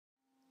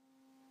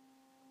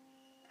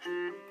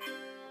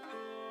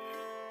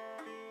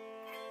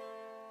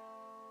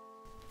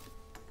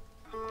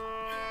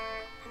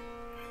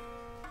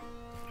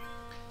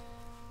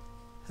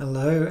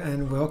Hello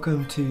and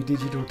welcome to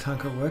Digital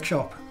Thangka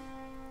Workshop.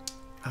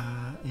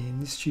 In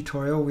this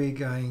tutorial we're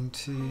going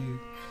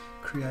to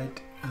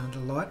create the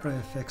light ray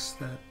effects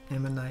that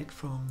emanate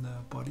from the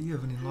body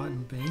of an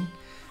enlightened being.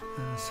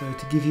 So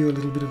to give you a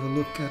little bit of a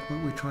look at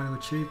what we're trying to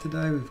achieve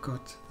today, we've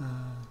got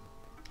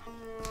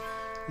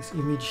this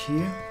image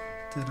here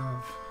that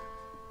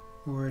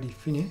I've already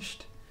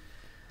finished.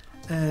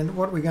 And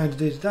what we're going to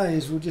do today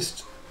is we'll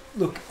just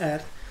look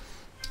at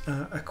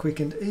a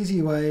quick and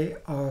easy way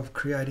of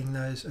creating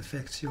those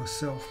effects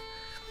yourself.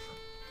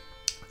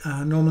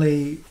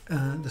 Normally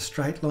the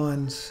straight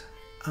lines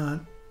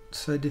aren't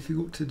so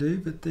difficult to do,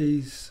 but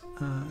these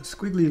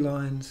squiggly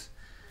lines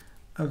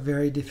are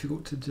very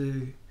difficult to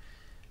do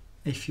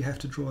if you have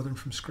to draw them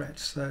from scratch.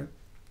 So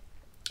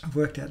I've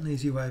worked out an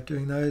easy way of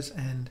doing those,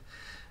 and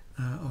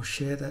I'll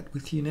share that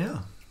with you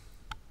now.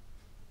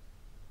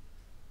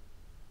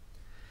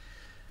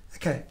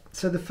 Okay,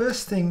 so the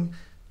first thing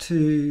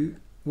to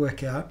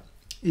work out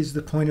is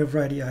the point of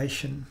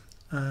radiation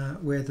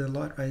where the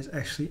light rays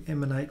actually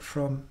emanate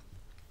from,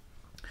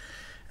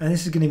 and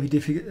this is going to be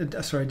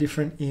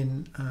different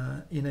in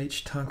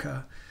each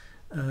Thangka.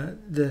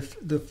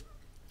 The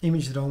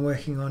image that I'm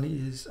working on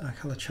is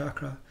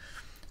Kalachakra,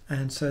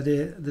 and so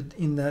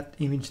in that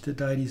image the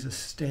deities are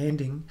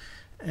standing,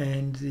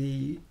 and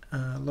the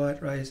light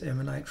rays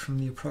emanate from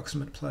the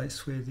approximate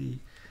place where the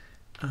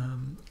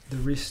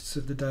wrists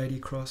of the deity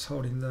cross,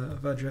 holding the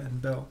Vajra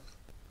and bell.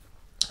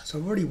 So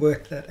I've already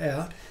worked that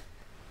out,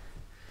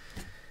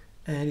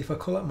 and if I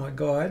call up my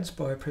guides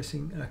by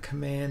pressing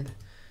Command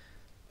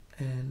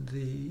and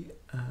the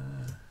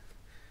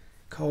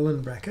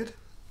colon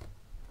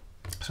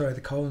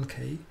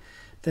key,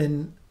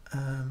 then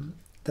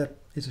that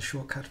is a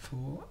shortcut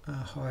for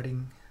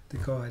hiding the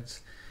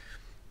guides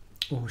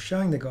or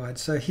showing the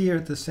guides. So here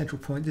at the central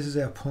point, this is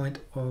our point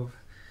of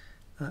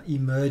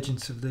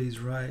emergence of these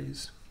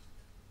rays.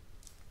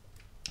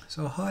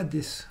 So I'll hide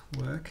this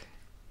work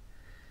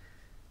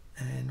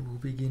and we'll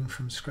begin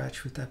from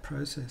scratch with that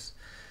process.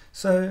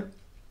 So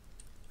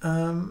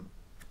the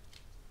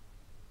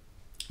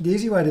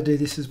easy way to do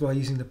this is by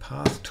using the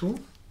path tool,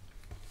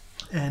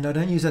 and I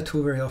don't use that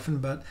tool very often,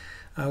 but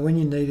when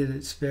you need it,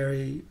 it's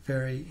very,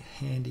 very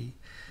handy.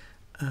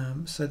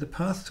 So the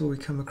path tool, we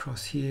come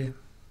across here,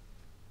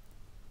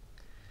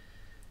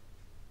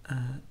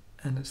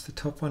 and it's the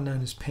top one,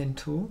 known as pen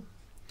tool.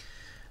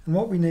 And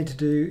what we need to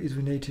do is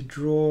we need to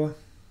draw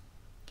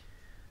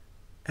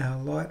our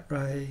light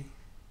ray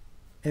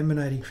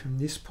emanating from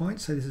this point.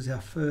 So this is our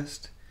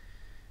first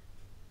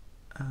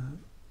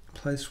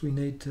place we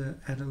need to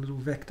add a little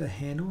vector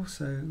handle.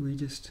 So we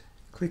just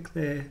click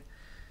there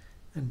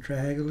and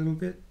drag a little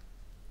bit.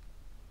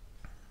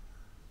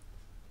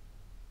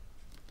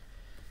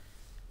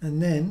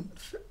 And then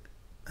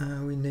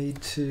we need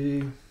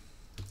to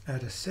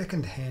add a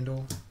second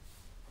handle,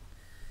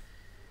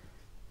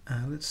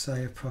 let's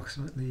say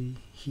approximately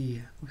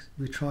here.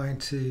 We're trying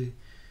to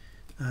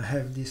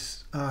have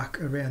this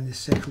arc around this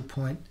central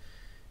point,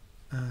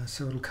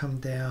 so it'll come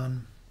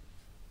down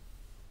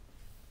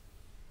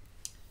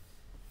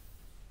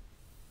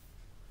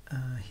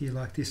here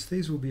like this.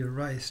 These will be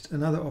erased.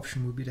 Another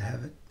option would be to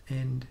have it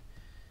end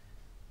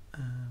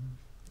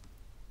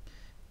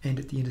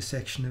at the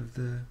intersection of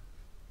the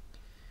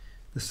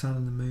sun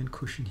and the moon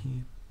cushion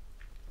here.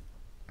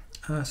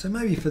 So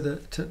maybe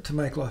to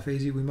make life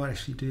easier, we might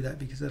actually do that,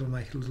 because that'll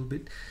make it a little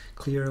bit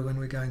clearer when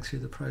we're going through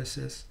the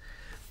process.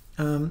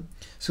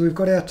 So we've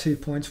got our 2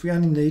 points. We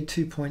only need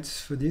 2 points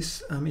for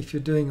this. If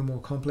you're doing a more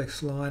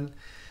complex line,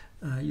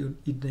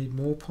 you'd need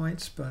more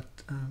points, but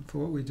for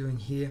what we're doing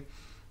here,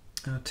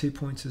 2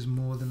 points is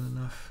more than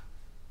enough.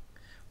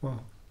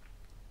 Well,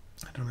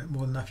 I don't know,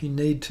 more than enough. You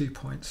need 2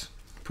 points,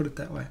 put it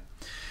that way.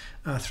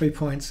 3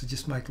 points would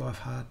just make life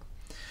hard.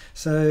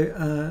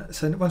 So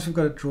once we've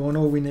got it drawn,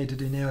 all we need to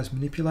do now is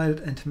manipulate it,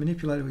 and to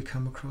manipulate it we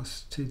come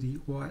across to the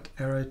white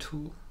arrow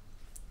tool.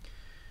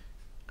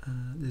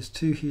 There's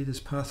two here. There's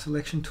path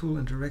selection tool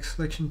and direct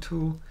selection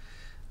tool.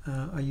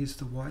 I use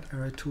the white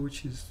arrow tool,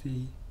 which is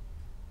the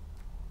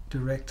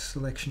direct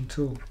selection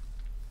tool.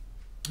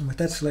 And with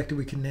that selected,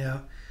 we can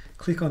now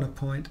click on a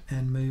point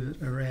and move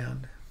it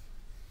around.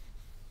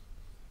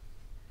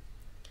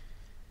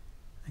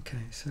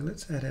 Okay, so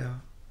let's add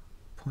our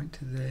point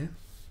to there.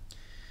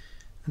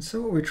 And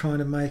so what we're trying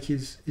to make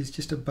is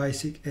just a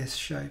basic S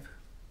shape.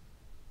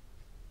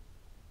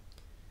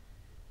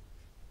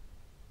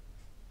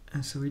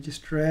 And so we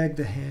just drag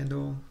the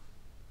handle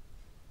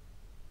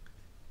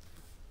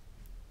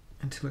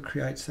until it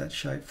creates that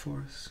shape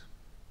for us.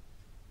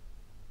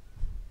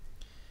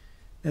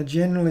 Now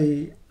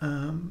generally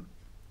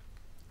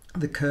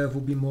the curve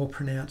will be more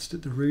pronounced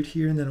at the root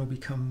here, and then it'll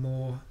become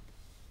more,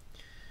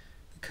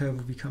 the curve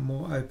will become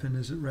more open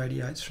as it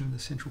radiates from the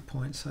central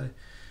point. So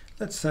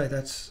let's say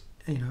that's,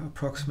 you know,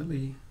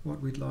 approximately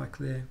what we'd like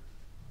there.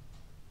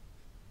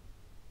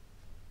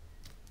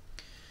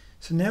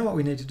 So now what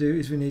we need to do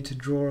is we need to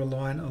draw a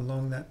line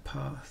along that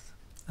path,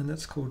 and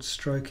that's called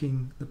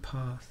stroking the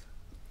path.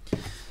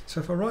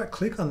 So if I right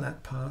click on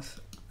that path,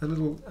 a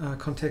little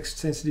context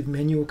sensitive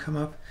menu will come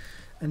up,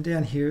 and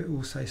down here it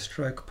will say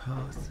stroke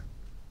path.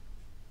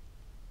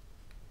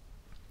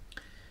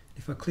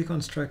 If I click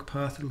on stroke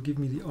path, it'll give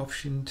me the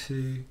option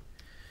to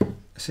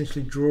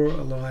essentially draw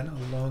a line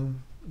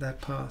along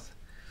that path.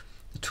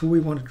 The tool we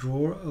want to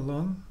draw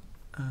along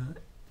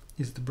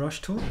is the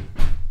brush tool.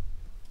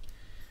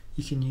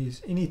 You can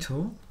use any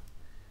tool,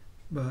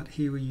 but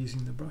here we're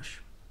using the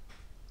brush.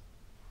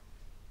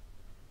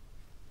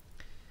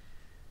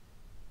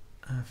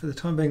 For the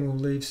time being, we'll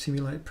leave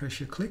simulate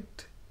pressure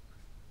clicked,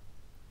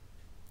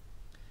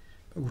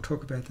 but we'll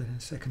talk about that in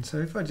a second. So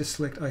if I just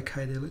select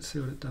OK there, let's see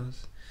what it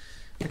does.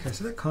 Okay,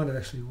 so that kind of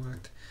actually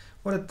worked.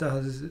 What it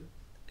does is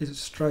it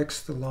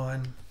strokes the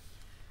line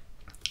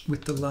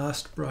with the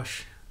last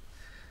brush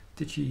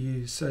that you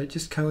use. So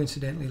just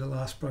coincidentally, the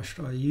last brush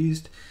that I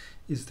used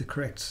is the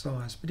correct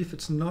size. But if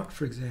it's not,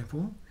 for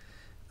example,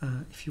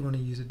 if you want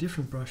to use a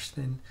different brush,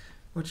 then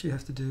what you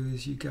have to do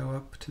is you go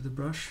up to the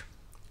brush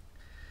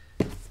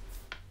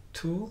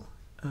tool,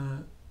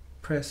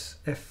 press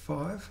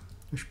F5,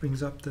 which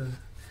brings up the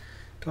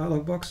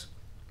dialog box,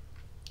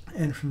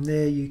 and from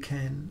there you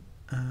can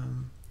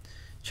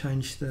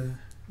change the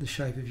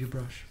shape of your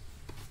brush.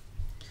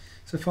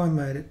 So if I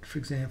made it, for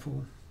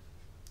example,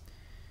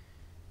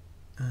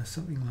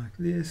 something like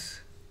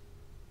this,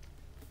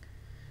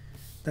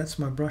 that's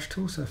my brush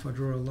tool. So if I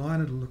draw a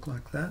line, it'll look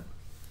like that.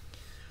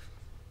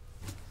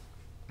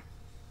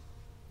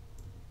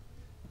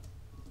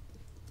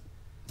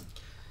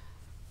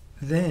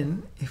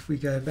 Then if we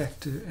go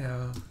back to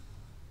our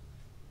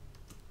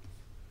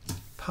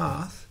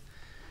path,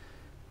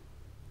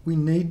 we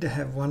need to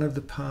have one of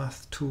the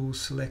path tools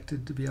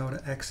selected to be able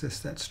to access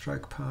that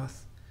stroke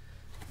path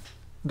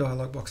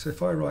dialog box. So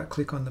if I right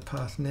click on the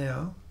path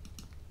now,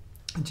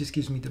 it just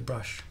gives me the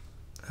brush,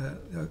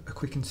 a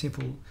quick and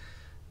simple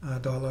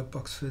dialog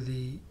box for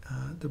the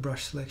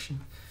brush selection.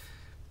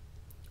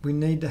 We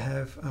need to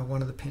have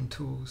one of the pen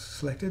tools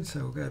selected, so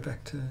we'll go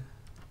back to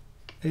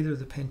either of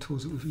the pen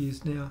tools that we've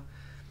used now,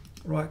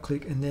 right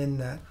click, and then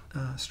that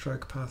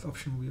stroke path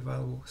option will be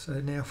available. So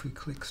now if we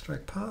click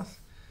stroke path,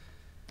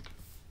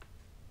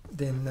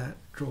 then that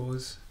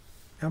draws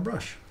our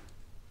brush.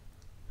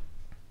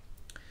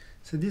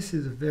 So this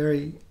is a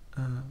very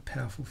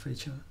powerful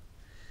feature,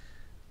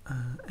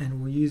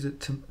 and we'll use it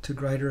to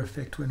greater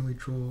effect when we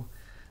draw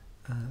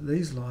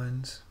these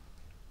lines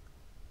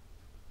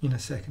in a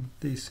second,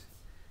 these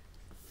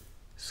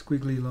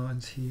squiggly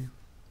lines here.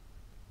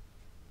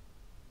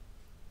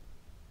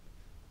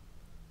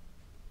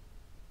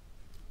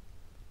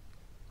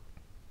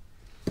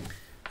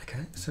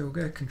 Okay, so we'll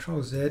go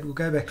Control Z, we'll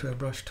go back to our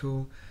brush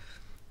tool,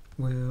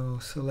 we'll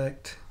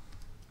select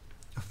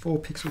a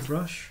 4-pixel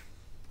brush,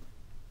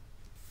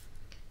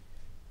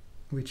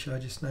 which I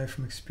just know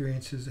from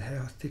experience is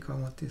how thick I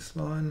want this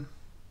line.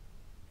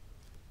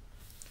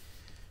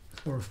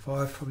 4 or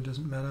 5 probably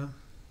doesn't matter.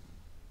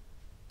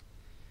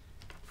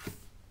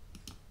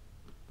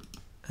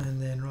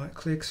 And then right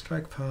click,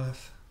 stroke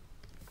path,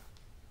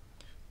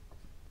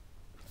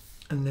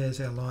 and there's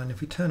our line.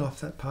 If we turn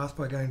off that path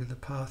by going to the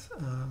path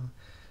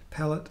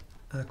palette,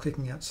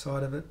 clicking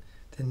outside of it,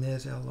 then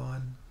there's our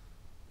line.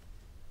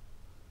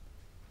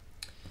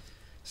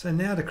 So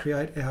now to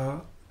create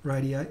our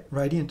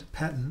radiant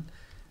pattern,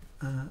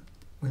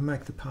 we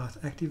make the path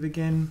active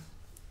again,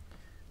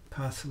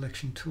 path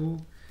selection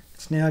tool.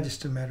 It's now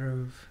just a matter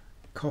of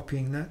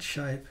copying that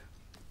shape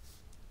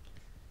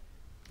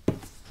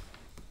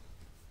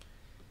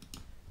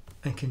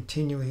and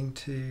continuing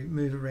to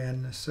move around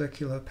in a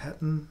circular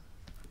pattern,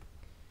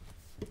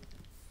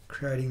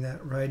 creating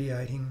that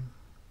radiating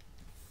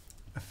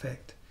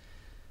effect.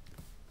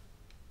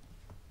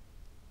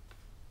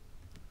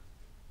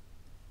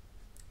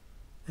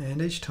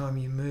 And each time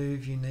you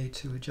move, you need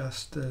to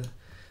adjust the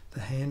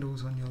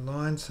handles on your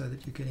line so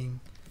that you're getting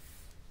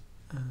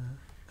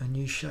a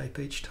new shape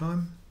each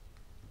time.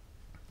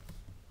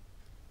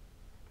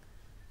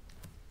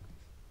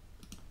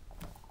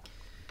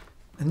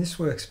 And this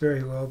works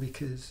very well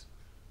because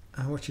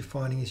what you're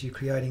finding is you're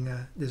creating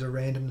there's a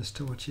randomness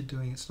to what you're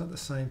doing. It's not the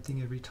same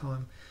thing every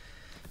time.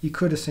 You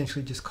could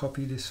essentially just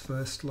copy this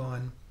first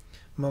line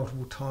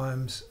multiple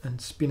times and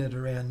spin it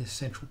around this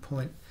central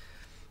point,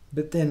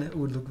 but then it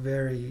would look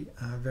very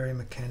very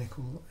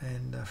mechanical,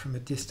 and from a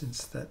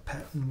distance that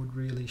pattern would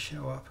really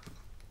show up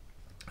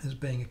as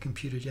being a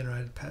computer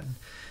generated pattern.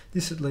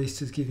 This at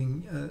least is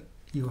giving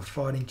you a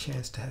fighting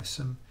chance to have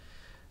some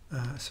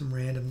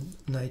random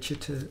nature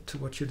to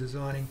what you're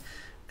designing,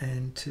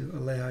 and to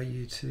allow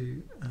you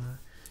to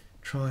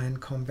try and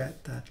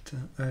combat that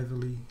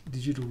overly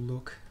digital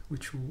look,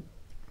 which will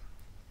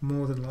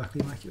more than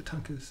likely make your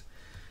Thangkas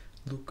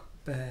look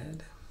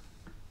bad.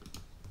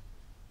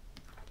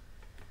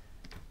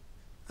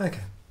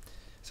 Okay,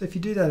 so if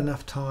you do that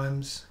enough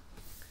times,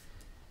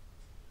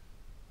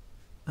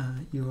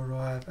 you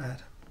arrive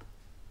at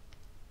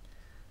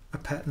a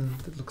pattern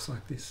that looks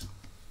like this.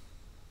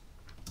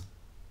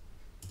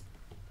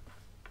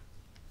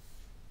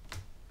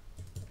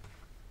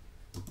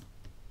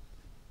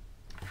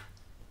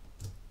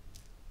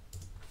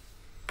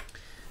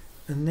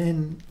 And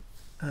then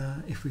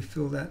if we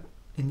fill that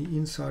in the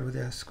inside with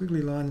our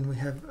squiggly line, and we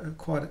have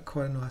quite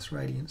a nice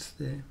radiance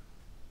there.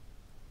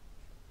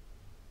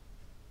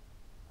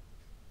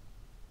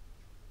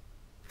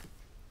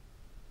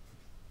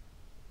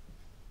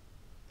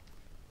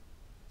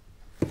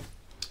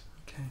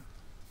 Okay.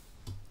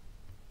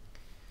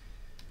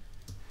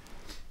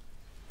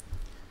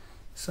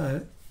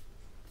 So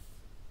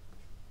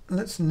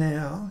let's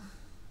now,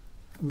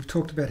 we've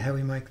talked about how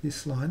we make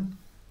this line.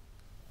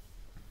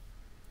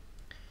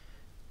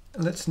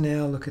 Let's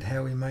now look at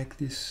how we make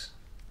this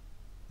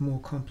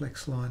more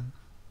complex line.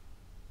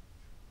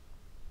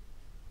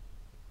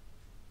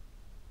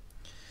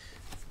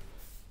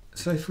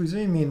 So if we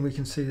zoom in, we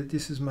can see that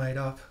this is made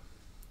up.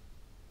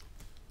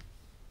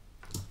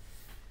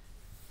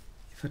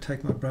 If I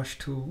take my brush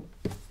tool,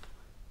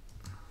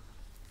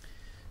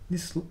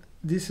 this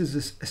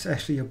is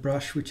actually a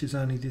brush which is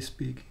only this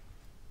big,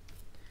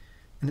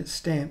 and it's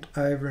stamped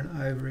over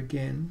and over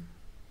again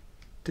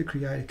to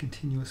create a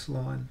continuous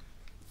line.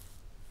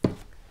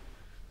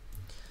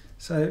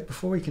 So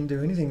before we can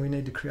do anything, we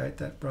need to create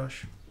that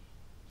brush.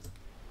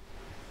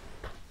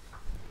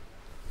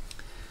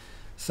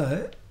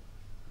 So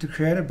to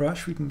create a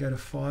brush, we can go to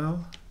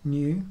File,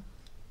 New,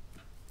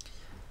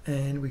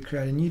 and we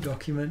create a new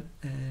document,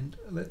 and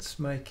let's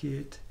make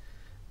it,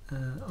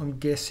 I'm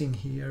guessing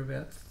here,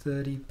 about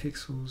 30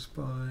 pixels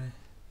by,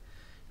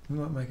 we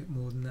might make it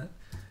more than that,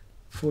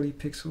 40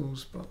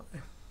 pixels by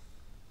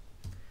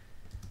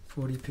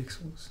 40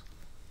 pixels.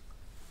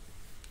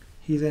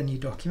 Here's our new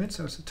document,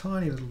 so it's a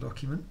tiny little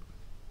document.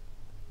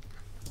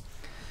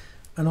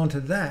 And onto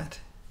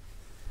that,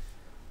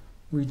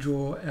 we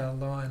draw our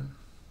line.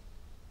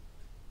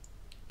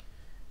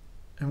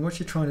 And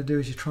what you're trying to do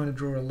is you're trying to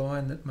draw a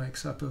line that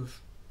makes up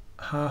of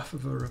half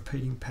of a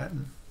repeating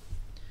pattern.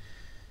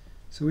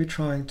 So we're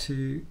trying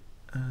to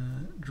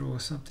draw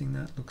something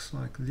that looks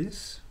like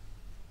this.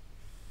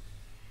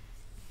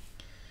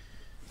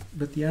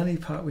 But the only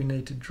part we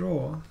need to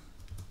draw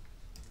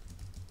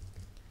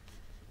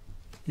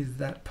is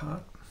that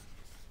part,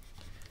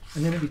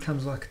 and then it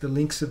becomes like the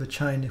links of a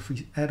chain. If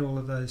we add all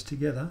of those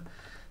together,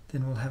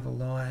 then we'll have a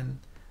line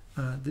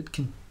that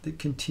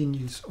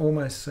continues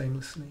almost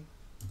seamlessly.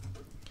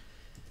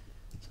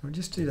 So we'll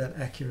just do that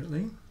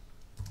accurately.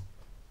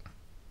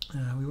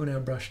 We want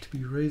our brush to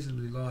be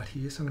reasonably light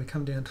here, so I'm going to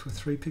come down to a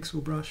 3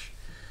 pixel brush,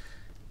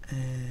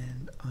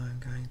 and I'm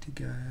going to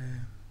go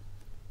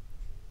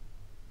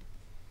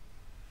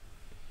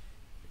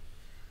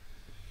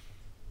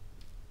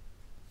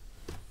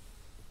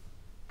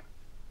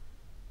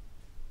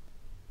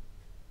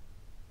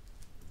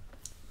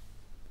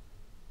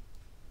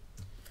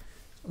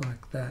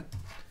like that,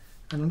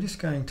 and I'm just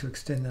going to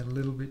extend that a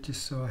little bit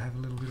just so I have a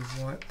little bit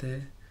of white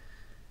there.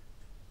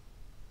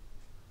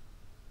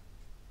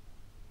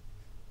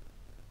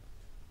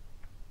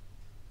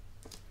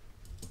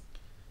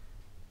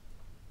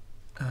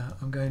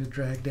 I'm going to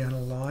drag down a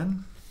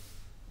line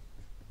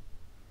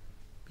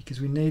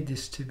because we need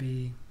this to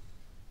be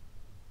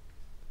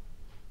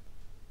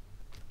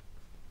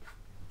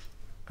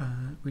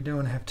we don't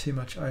want to have too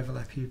much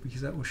overlap here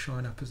because that will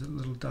shine up as a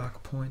little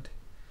dark point.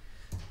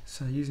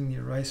 So using the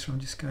eraser, I'm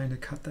just going to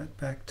cut that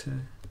back to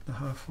the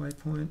halfway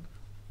point.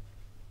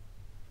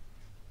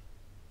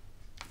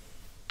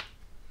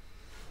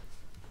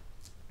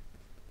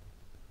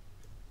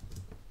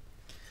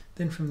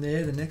 Then from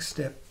there, the next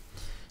step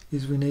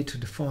is we need to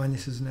define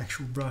this as an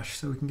actual brush.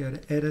 So we can go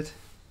to Edit,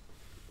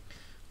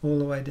 all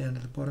the way down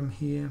to the bottom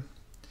here,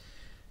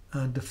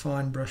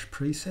 Define Brush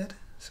Preset.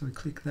 So we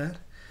click that,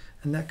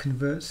 and that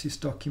converts this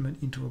document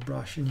into a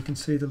brush. And you can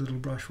see the little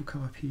brush will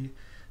come up here.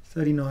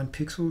 39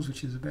 pixels,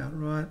 which is about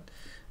right.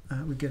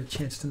 We get a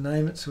chance to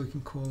name it, so we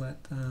can call that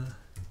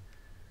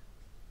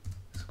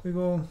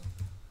squiggle.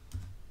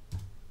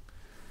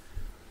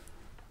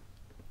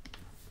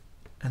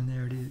 And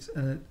there it is.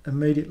 And it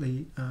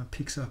immediately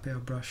picks up our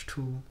brush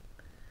tool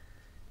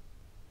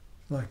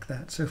like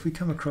that. So if we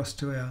come across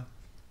to our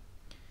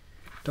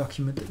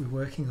document that we're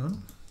working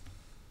on,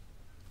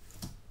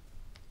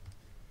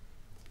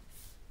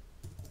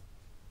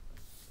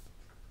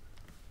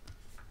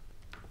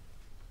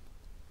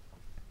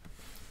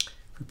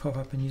 we pop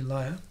up a new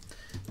layer,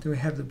 then we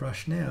have the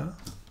brush now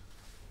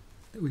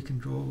that we can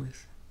draw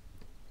with.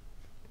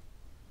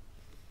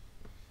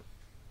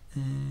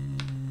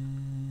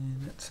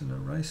 And that's an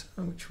eraser,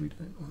 which we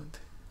don't want.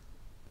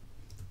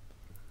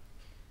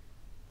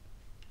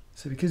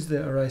 So because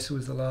the eraser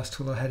was the last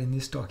tool I had in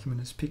this document,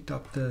 it's picked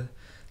up the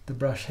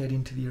brush head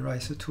into the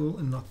eraser tool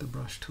and not the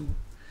brush tool.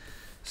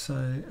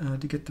 So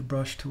to get the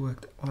brush to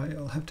work,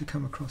 I'll have to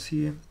come across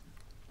here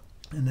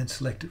and then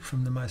select it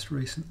from the most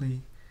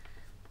recently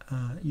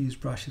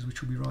used brushes,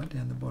 which will be right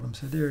down the bottom.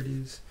 So there it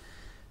is,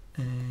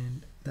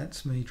 and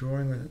that's me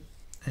drawing with it,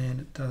 and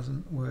it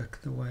doesn't work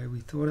the way we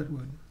thought it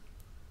would.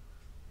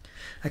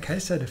 Okay,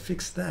 so to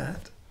fix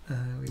that,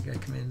 we go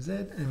Command Z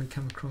and we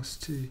come across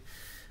to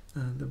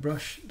the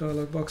brush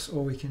dialog box,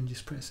 or we can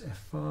just press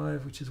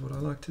F5, which is what I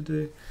like to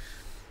do.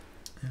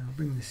 And I'll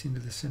bring this into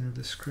the center of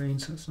the screen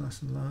so it's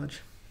nice and large.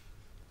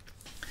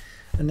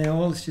 And now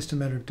all it's just a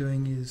matter of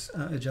doing is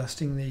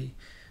adjusting the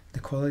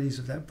qualities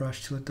of that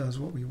brush till it does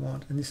what we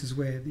want, and this is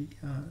where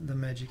the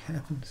magic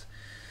happens.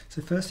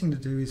 So first thing to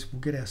do is we'll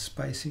get our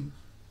spacing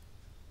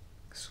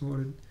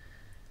sorted.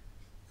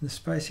 The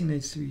spacing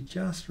needs to be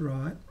just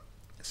right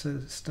so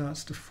that it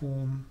starts to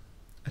form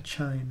a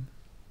chain.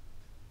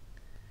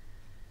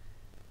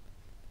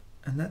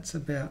 And that's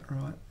about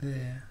right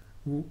there.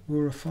 We'll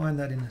refine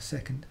that in a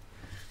second.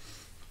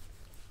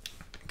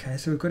 Okay,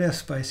 so we've got our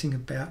spacing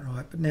about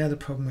right, but now the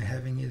problem we're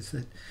having is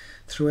that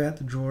throughout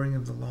the drawing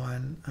of the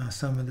line,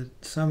 some of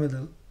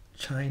the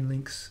chain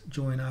links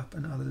join up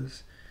and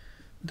others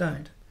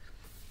don't.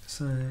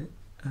 So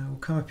we'll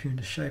come up here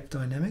into Shape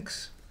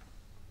Dynamics.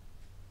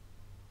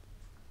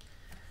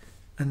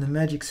 And the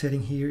magic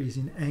setting here is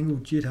in Angle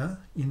Jitter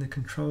in the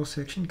Control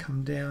section,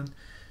 come down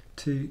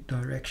to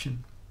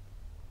Direction.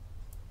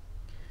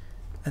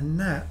 And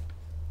that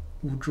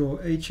will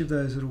draw each of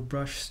those little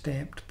brush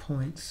stamped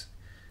points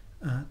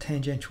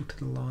tangential to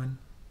the line.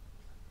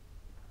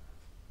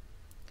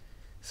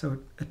 So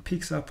it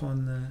picks up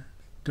on the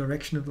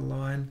direction of the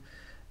line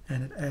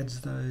and it adds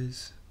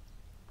those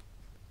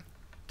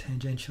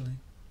tangentially.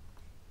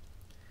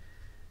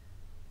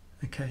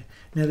 Okay,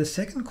 now the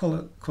second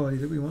quality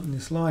that we want in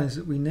this line is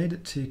that we need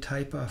it to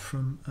taper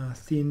from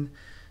thin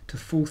to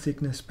full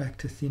thickness back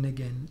to thin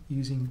again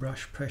using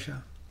brush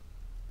pressure.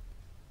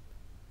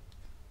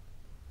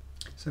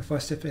 So if I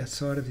step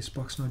outside of this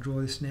box and I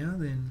draw this now,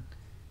 then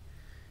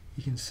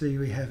you can see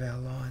we have our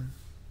line,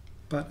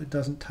 but it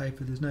doesn't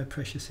taper, there's no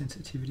pressure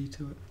sensitivity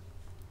to it.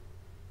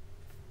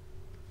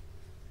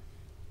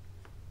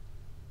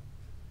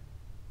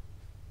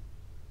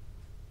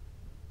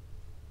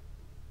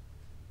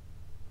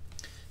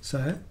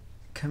 So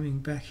coming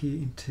back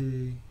here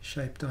into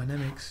Shape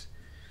Dynamics,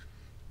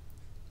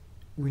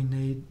 we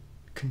need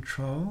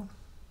Control,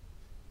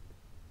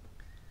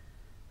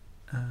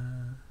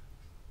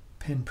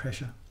 pen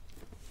pressure.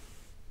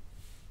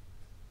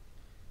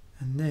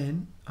 And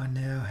then I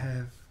now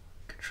have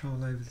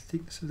control over the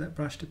thickness of that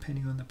brush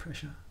depending on the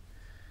pressure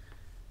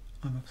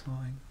I'm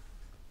applying.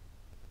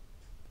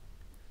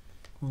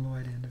 All the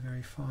way down to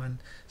very fine.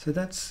 So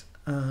that's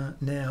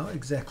now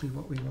exactly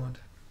what we want.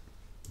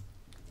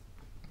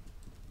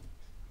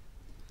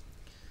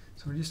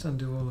 So we'll just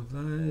undo all of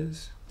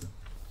those.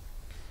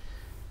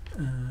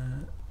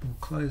 We'll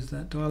close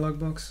that dialog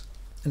box.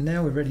 And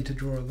now we're ready to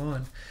draw a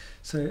line.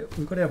 So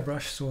we've got our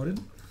brush sorted.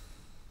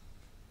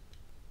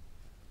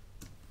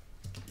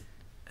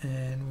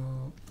 And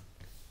we'll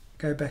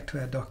go back to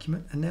our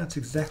document, and now it's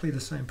exactly the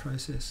same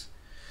process.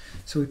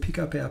 So we pick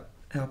up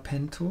our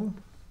pen tool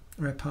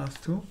or our path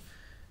tool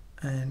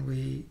and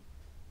we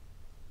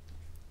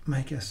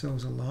make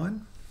ourselves a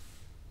line.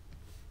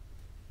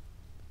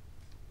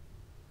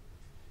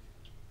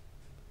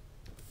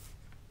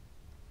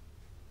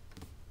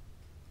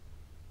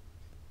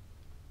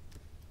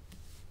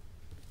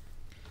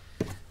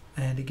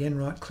 And again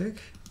right click,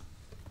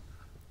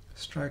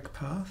 stroke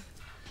path.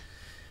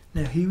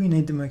 Now here we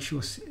need to make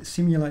sure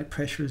simulate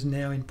pressure is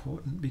now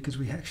important because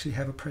we actually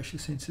have a pressure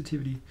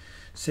sensitivity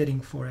setting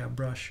for our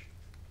brush.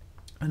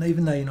 And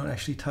even though you're not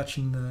actually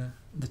touching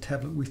the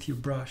tablet with your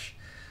brush,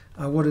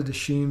 what it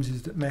assumes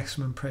is that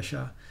maximum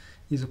pressure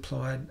is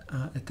applied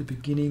at the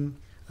beginning,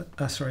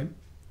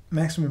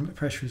 maximum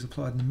pressure is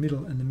applied in the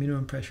middle and the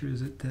minimum pressure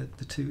is at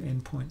the two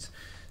endpoints.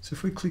 So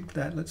if we click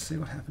that, let's see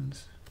what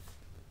happens.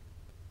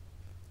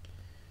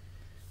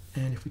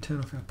 And if we turn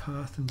off our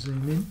path and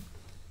zoom in,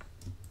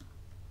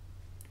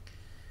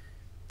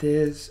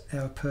 there's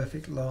our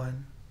perfect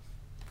line.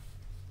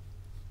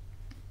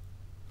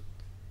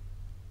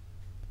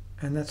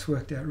 And that's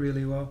worked out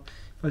really well.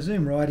 If I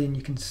zoom right in,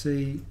 you can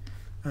see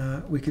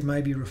we could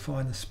maybe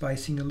refine the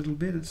spacing a little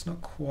bit. It's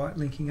not quite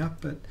linking up,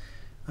 but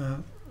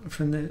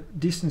from the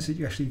distance that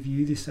you actually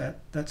view this at,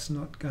 that's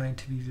not going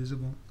to be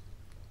visible.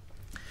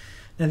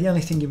 Now the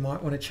only thing you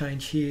might want to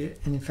change here,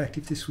 and in fact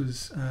if this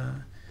was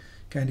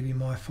going to be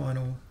my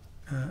final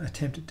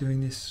attempt at doing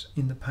this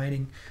in the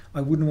painting,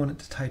 I wouldn't want it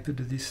to taper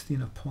to this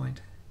thinner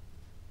point.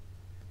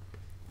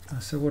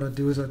 So what I'd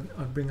do is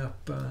I'd bring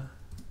up the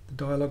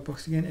dialog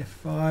box again,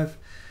 F5,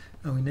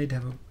 and we need to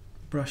have a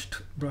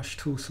brush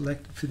tool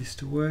selected for this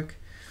to work.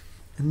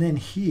 And then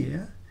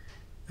here,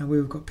 where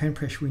we've got pen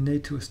pressure, we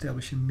need to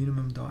establish a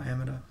minimum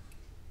diameter.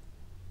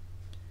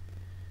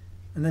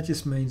 And that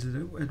just means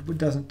that it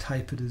doesn't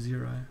taper to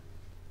 0.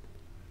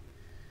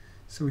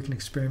 So we can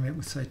experiment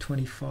with, say,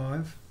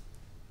 25.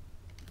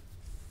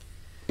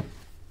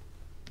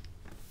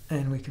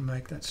 And we can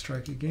make that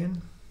stroke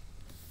again.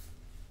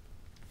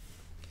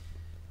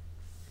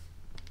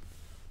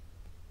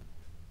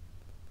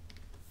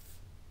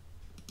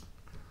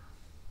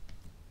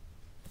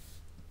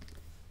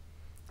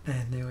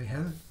 And there we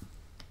have it.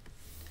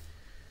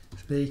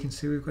 So there you can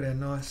see we've got our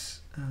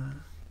nice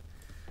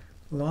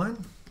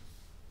line.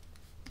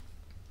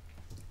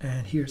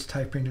 And here it's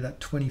tapering to that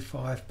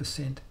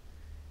 25%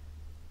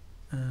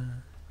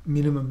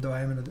 minimum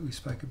diameter that we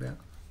spoke about.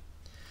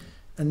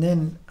 And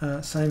then,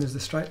 same as the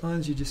straight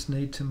lines, you just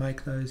need to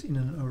make those in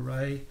an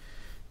array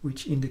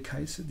which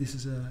indicates that this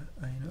is a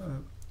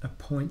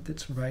point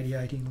that's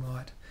radiating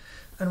light.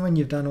 And when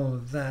you've done all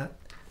of that,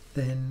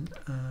 then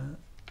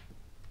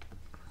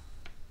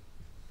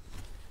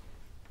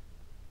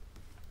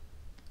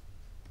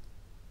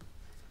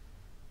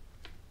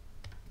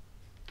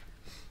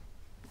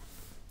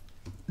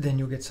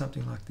you'll get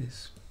something like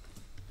this.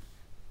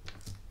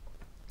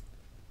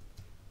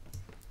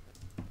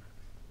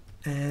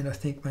 And I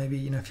think maybe,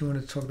 you know, if you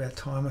wanted to talk about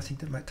time, I think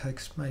that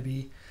takes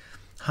maybe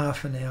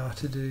half an hour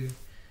to do,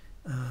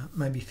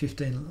 maybe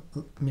 15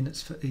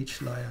 minutes for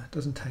each layer. It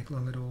doesn't take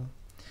long at all.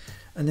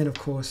 And then, of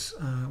course,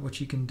 what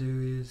you can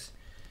do is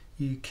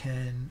you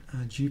can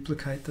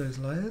duplicate those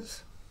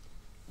layers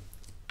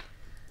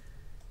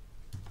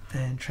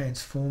and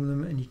transform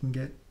them, and you can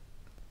get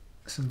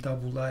some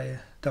double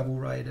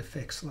rayed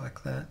effects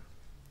like that,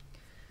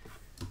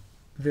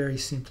 very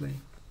simply.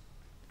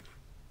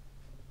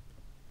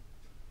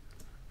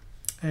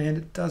 And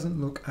it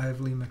doesn't look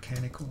overly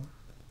mechanical.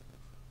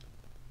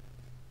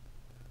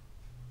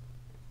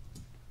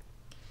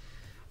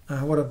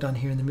 What I've done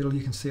here in the middle,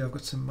 you can see I've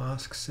got some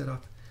masks set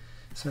up.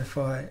 So if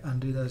I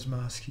undo those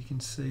masks, you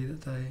can see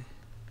that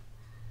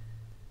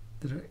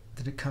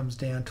that it comes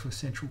down to a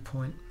central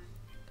point.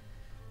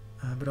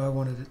 But I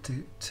wanted it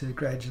to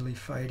gradually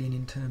fade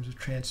in terms of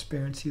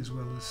transparency as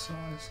well as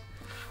size.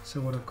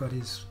 So what I've got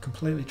is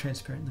completely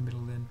transparent in the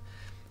middle, then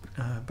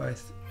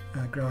both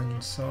growing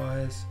in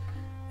size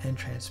and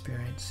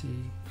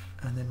transparency,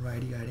 and then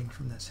radiating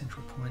from that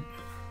central point.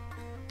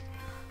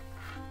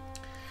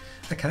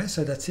 Okay,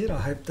 so that's it. I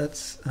hope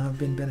that's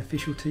been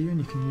beneficial to you, and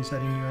you can use that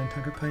in your own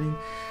Thangka painting.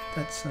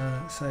 That's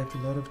saved a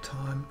lot of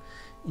time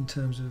in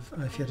terms of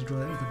if you had to draw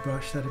that with a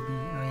brush, that'd be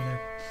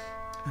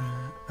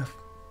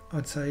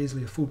I'd say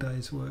easily a full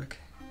day's work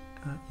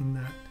in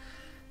that,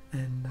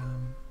 and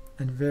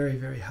very,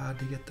 very hard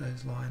to get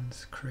those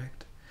lines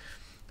correct.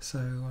 So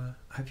I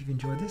hope you've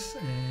enjoyed this,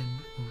 and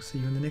we'll see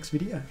you in the next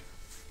video.